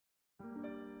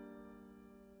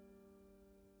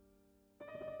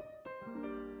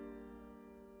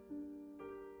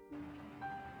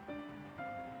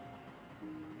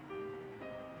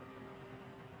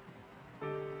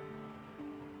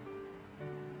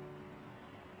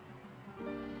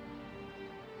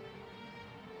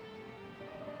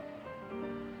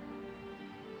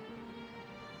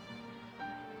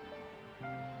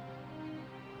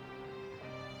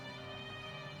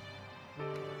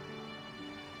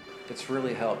It's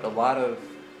really helped. A lot of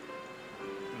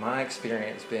my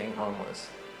experience being homeless,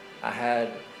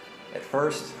 at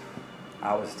first,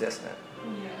 I was distant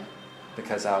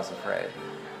because I was afraid.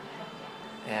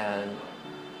 And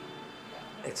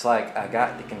it's like I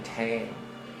got to contain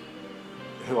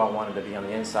who I wanted to be on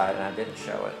the inside, and I didn't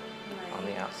show it on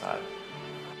the outside.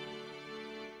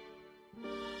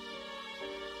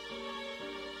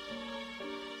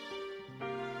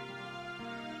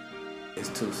 It's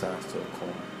two sides to a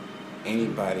coin.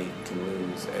 Anybody can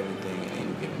lose everything in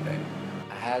any given day.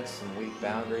 I had some weak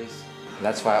boundaries.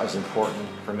 That's why it was important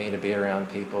for me to be around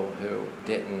people who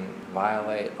didn't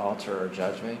violate, alter, or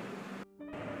judge me.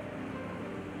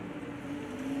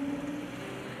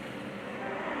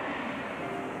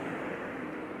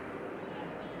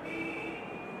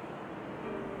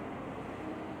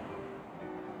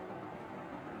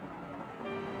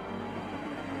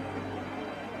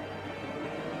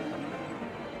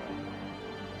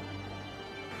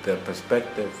 The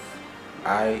perspective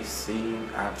I've seen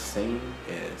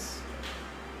is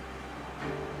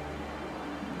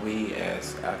we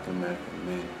as African American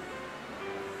men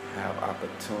have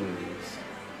opportunities,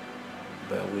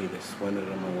 but we either swindle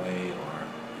them away or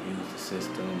use the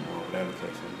system or whatever the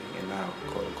case may be. And now,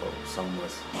 quote unquote, some of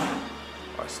us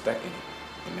are stuck in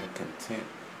it and they're content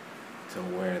to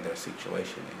where their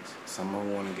situation is. Some of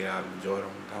them want to get out of Jordan,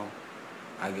 don't.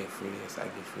 I get free this, I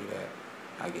get free that.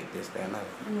 I get this, that, and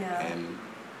other. Yeah. And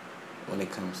when it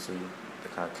comes to the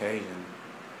Caucasian,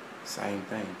 same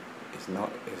thing. It's no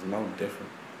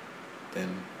different than,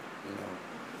 you know,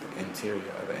 the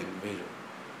interior of the individual.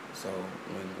 So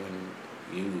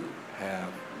when you have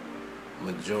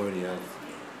majority of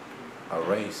a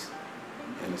race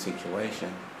in a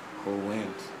situation, who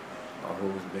wins or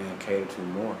who's being catered to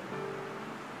more?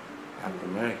 African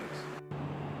Americans.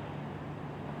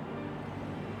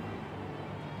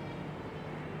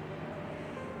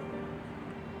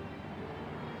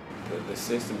 The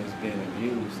system is being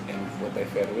abused, and what they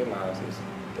fail to realize is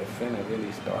they're finna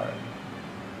really start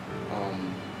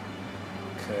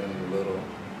cutting a little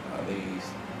of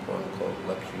these quote-unquote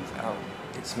luxuries out.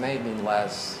 It's made me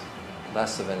less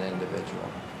of an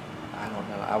individual. I don't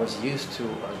know. I was used to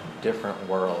a different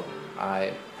world.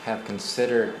 I have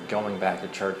considered going back to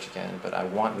church again, but I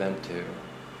want them to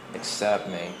accept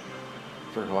me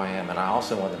for who I am, and I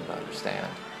also want them to understand.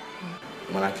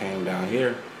 When I came down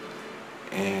here,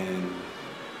 and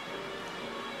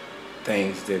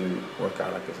things didn't work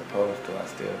out like it's supposed to, I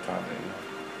still tried to, you know,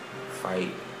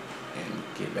 fight and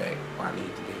get back where I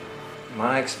need to be.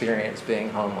 My experience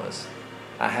being homeless,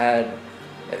 at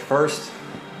first,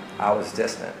 I was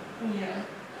distant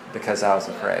because I was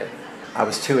afraid. I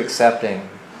was too accepting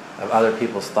of other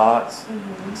people's thoughts,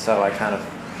 so I kind of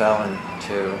fell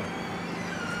into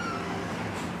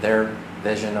their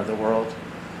vision of the world.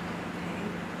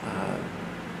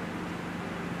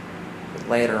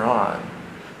 Later on,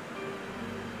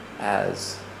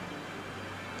 as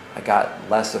I got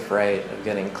less afraid of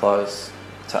getting close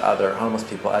to other homeless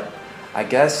people, I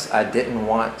guess I didn't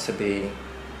want to be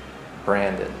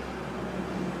branded.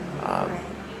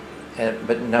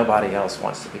 But nobody else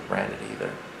wants to be branded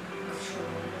either.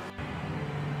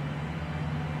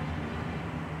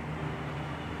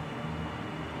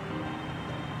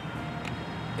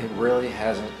 It really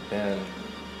hasn't been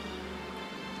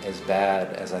as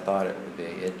bad as I thought it would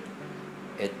be.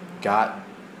 It got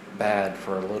bad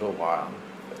for a little while,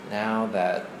 but now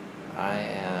that I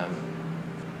am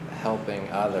helping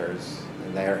others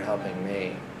and they are helping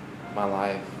me, my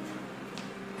life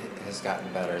has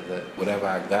gotten better. Whatever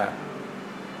I got,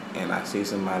 and I see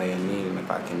somebody in need, and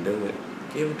if I can do it,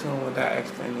 give it to them without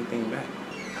asking anything back.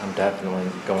 I'm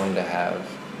definitely going to have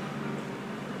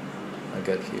a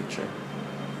good future.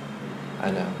 I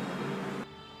know.